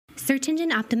Search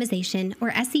engine optimization,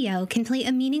 or SEO, can play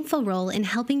a meaningful role in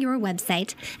helping your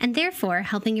website and therefore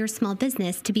helping your small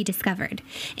business to be discovered.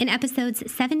 In episodes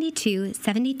 72,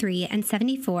 73, and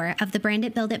 74 of the Brand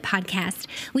It, Build It podcast,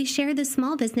 we share the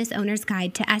Small Business Owner's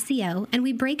Guide to SEO, and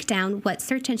we break down what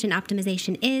search engine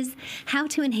optimization is, how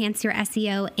to enhance your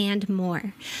SEO, and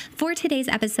more. For today's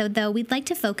episode, though, we'd like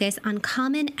to focus on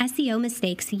common SEO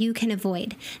mistakes you can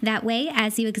avoid. That way,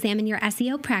 as you examine your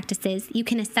SEO practices, you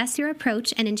can assess your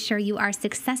approach and ensure you are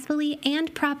successfully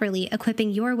and properly equipping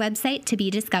your website to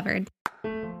be discovered.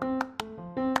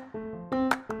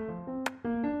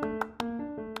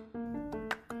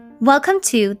 Welcome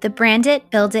to the Brand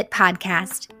It, Build It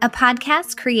podcast, a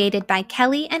podcast created by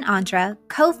Kelly and Andra,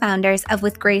 co-founders of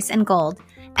With Grace and Gold,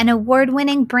 an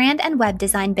award-winning brand and web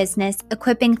design business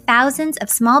equipping thousands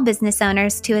of small business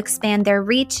owners to expand their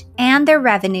reach and their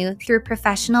revenue through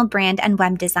professional brand and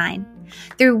web design.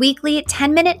 Through weekly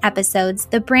 10-minute episodes,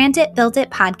 the Brand It, Build It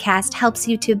podcast helps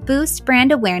you to boost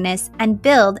brand awareness and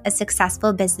build a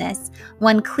successful business,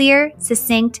 one clear,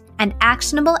 succinct, and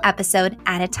actionable episode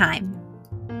at a time.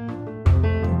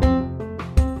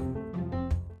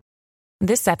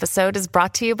 This episode is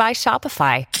brought to you by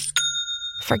Shopify.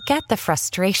 Forget the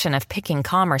frustration of picking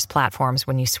commerce platforms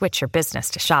when you switch your business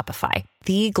to Shopify,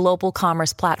 the global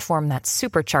commerce platform that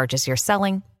supercharges your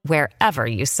selling wherever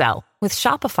you sell. With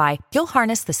Shopify, you'll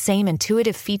harness the same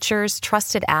intuitive features,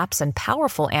 trusted apps, and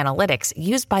powerful analytics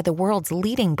used by the world's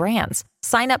leading brands.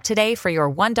 Sign up today for your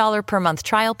 $1 per month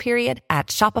trial period at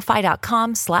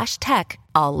shopify.com/tech,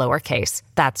 all lowercase.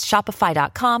 That's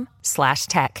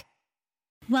shopify.com/tech.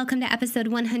 Welcome to episode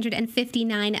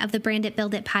 159 of the Brand It,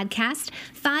 Build It podcast,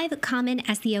 5 common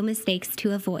SEO mistakes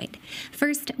to avoid.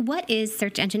 First, what is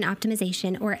search engine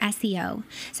optimization, or SEO?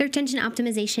 Search engine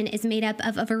optimization is made up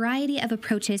of a variety of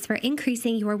approaches for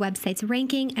increasing your website's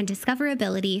ranking and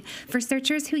discoverability for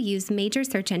searchers who use major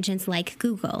search engines like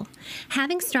Google.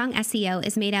 Having strong SEO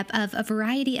is made up of a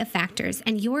variety of factors,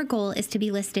 and your goal is to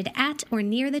be listed at or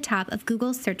near the top of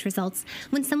Google's search results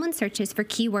when someone searches for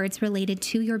keywords related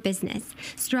to your business.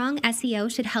 Strong SEO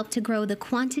should help to grow the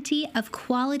quantity of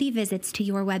quality visits to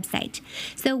your website.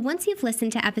 So once you've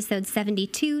listened to episodes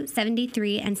 72,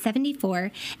 73, and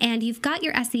 74, and you've got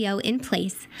your SEO in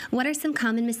place, what are some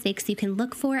common mistakes you can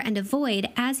look for and avoid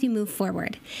as you move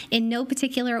forward? In no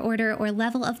particular order or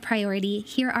level of priority,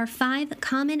 here are 5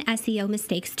 common SEO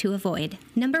mistakes to avoid.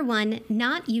 Number 1,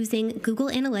 not using Google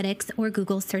Analytics or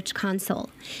Google Search Console.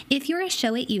 If you're a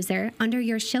Show It user, under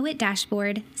your Show It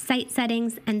dashboard, site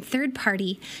settings, and third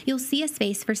party, you'll see a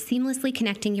space for seamlessly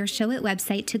connecting your Show It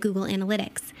website to Google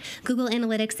Analytics. Google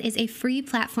Analytics is a free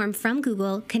platform from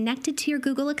Google connected to your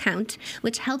Google account,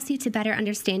 which helps you to better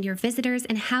understand your visitors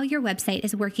and how your website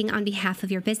is working on behalf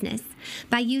of your business.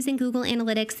 By using Google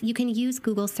Analytics, you can use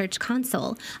Google Search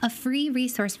Console, a free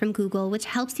resource from Google which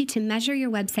helps you to measure your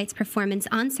website's performance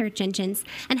on search engines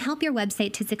and help your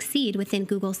website to succeed within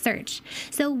Google Search.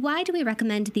 So why do we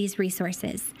recommend these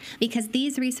resources? Because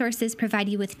these resources provide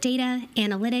you with data,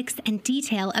 analytics, and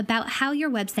detail about how your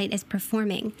website is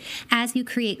performing. As you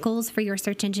create goals for your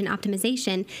search engine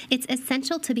optimization, it's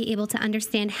essential to be able to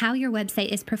understand how your website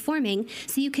is performing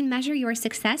so you can measure your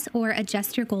success or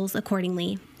adjust your goals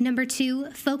accordingly. Number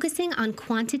 2, focusing on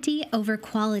quantity over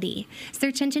quality.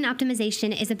 Search engine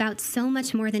optimization is about so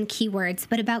much more than keywords,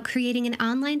 but about creating an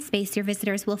online space your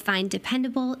visitors will find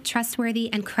dependable, trustworthy,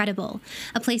 and credible.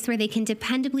 A place where they can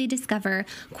dependably discover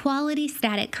quality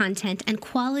static content and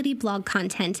quality blog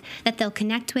content that they'll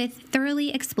connect with,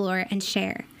 thoroughly explore, and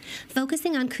share.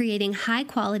 Focusing on creating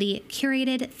high-quality,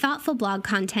 curated, thoughtful blog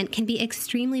content can be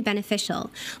extremely beneficial,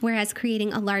 whereas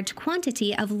creating a large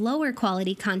quantity of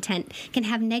lower-quality content can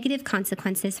have negative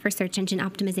consequences for search engine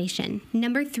optimization.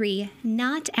 Number 3,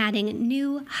 not adding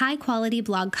new, high-quality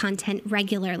blog content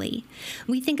regularly.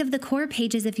 We think of the core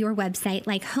pages of your website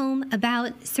like home,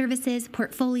 about, services,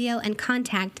 portfolio, and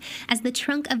contact as the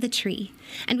trunk of the tree,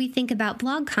 and we think about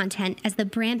blog content as the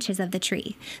branches of the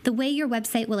tree, the way your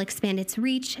website will expand its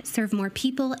reach, serve more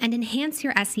people, and enhance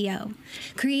your SEO.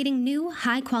 Creating new,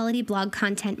 high-quality blog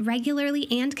content regularly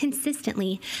and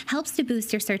consistently helps to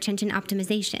boost your search engine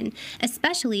optimization,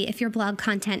 especially if your blog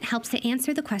content helps to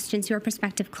answer the questions your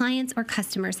prospective clients or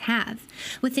customers have.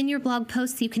 Within your blog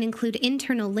posts, you can include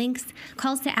internal links,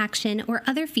 calls to action, or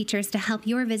other features to help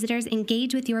your visitors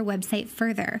engage with your website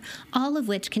further, all of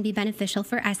which can be beneficial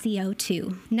for SEO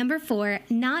too. Number 4,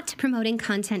 not promoting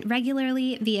content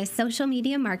regularly via social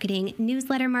media marketing,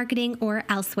 newsletter newsletter marketing, or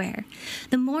elsewhere.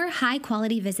 The more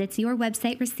high-quality visits your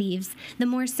website receives, the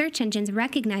more search engines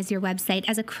recognize your website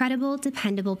as a credible,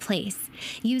 dependable place.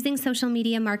 Using social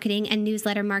media marketing and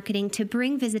newsletter marketing to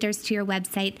bring visitors to your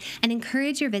website and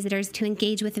encourage your visitors to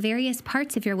engage with various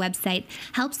parts of your website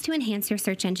helps to enhance your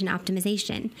search engine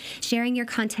optimization. Sharing your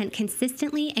content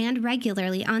consistently and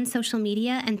regularly on social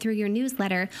media and through your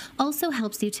newsletter also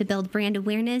helps you to build brand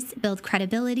awareness, build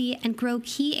credibility, and grow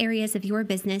key areas of your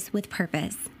business with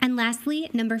purpose. And lastly,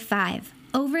 number 5.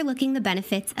 Overlooking the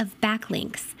benefits of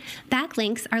backlinks.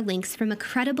 Backlinks are links from a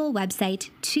credible website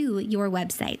to your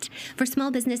website. For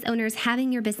small business owners,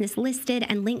 having your business listed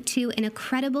and linked to in a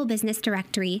credible business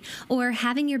directory, or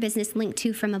having your business linked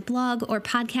to from a blog or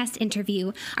podcast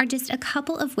interview are just a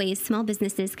couple of ways small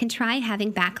businesses can try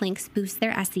having backlinks boost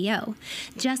their SEO.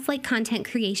 Just like content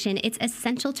creation, it's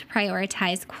essential to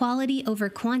prioritize quality over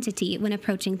quantity when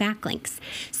approaching backlinks.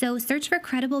 So search for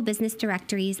credible business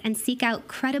directories and seek out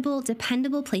credible, dependable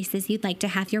places you'd like to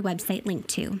have your website linked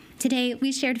to. Today,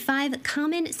 we shared 5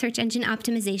 common search engine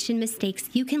optimization mistakes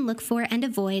you can look for and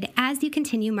avoid as you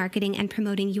continue marketing and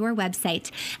promoting your website.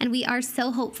 And we are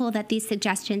so hopeful that these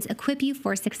suggestions equip you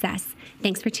for success.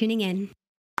 Thanks for tuning in.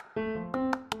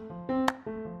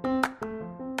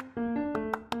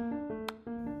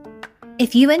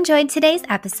 If you enjoyed today's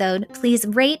episode, please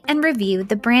rate and review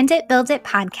the Brand It, Build It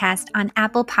podcast on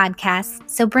Apple Podcasts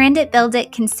so Brand It, Build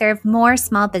It can serve more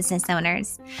small business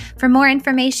owners. For more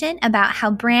information about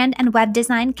how brand and web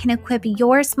design can equip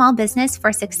your small business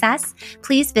for success,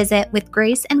 please visit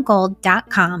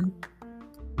withgraceandgold.com.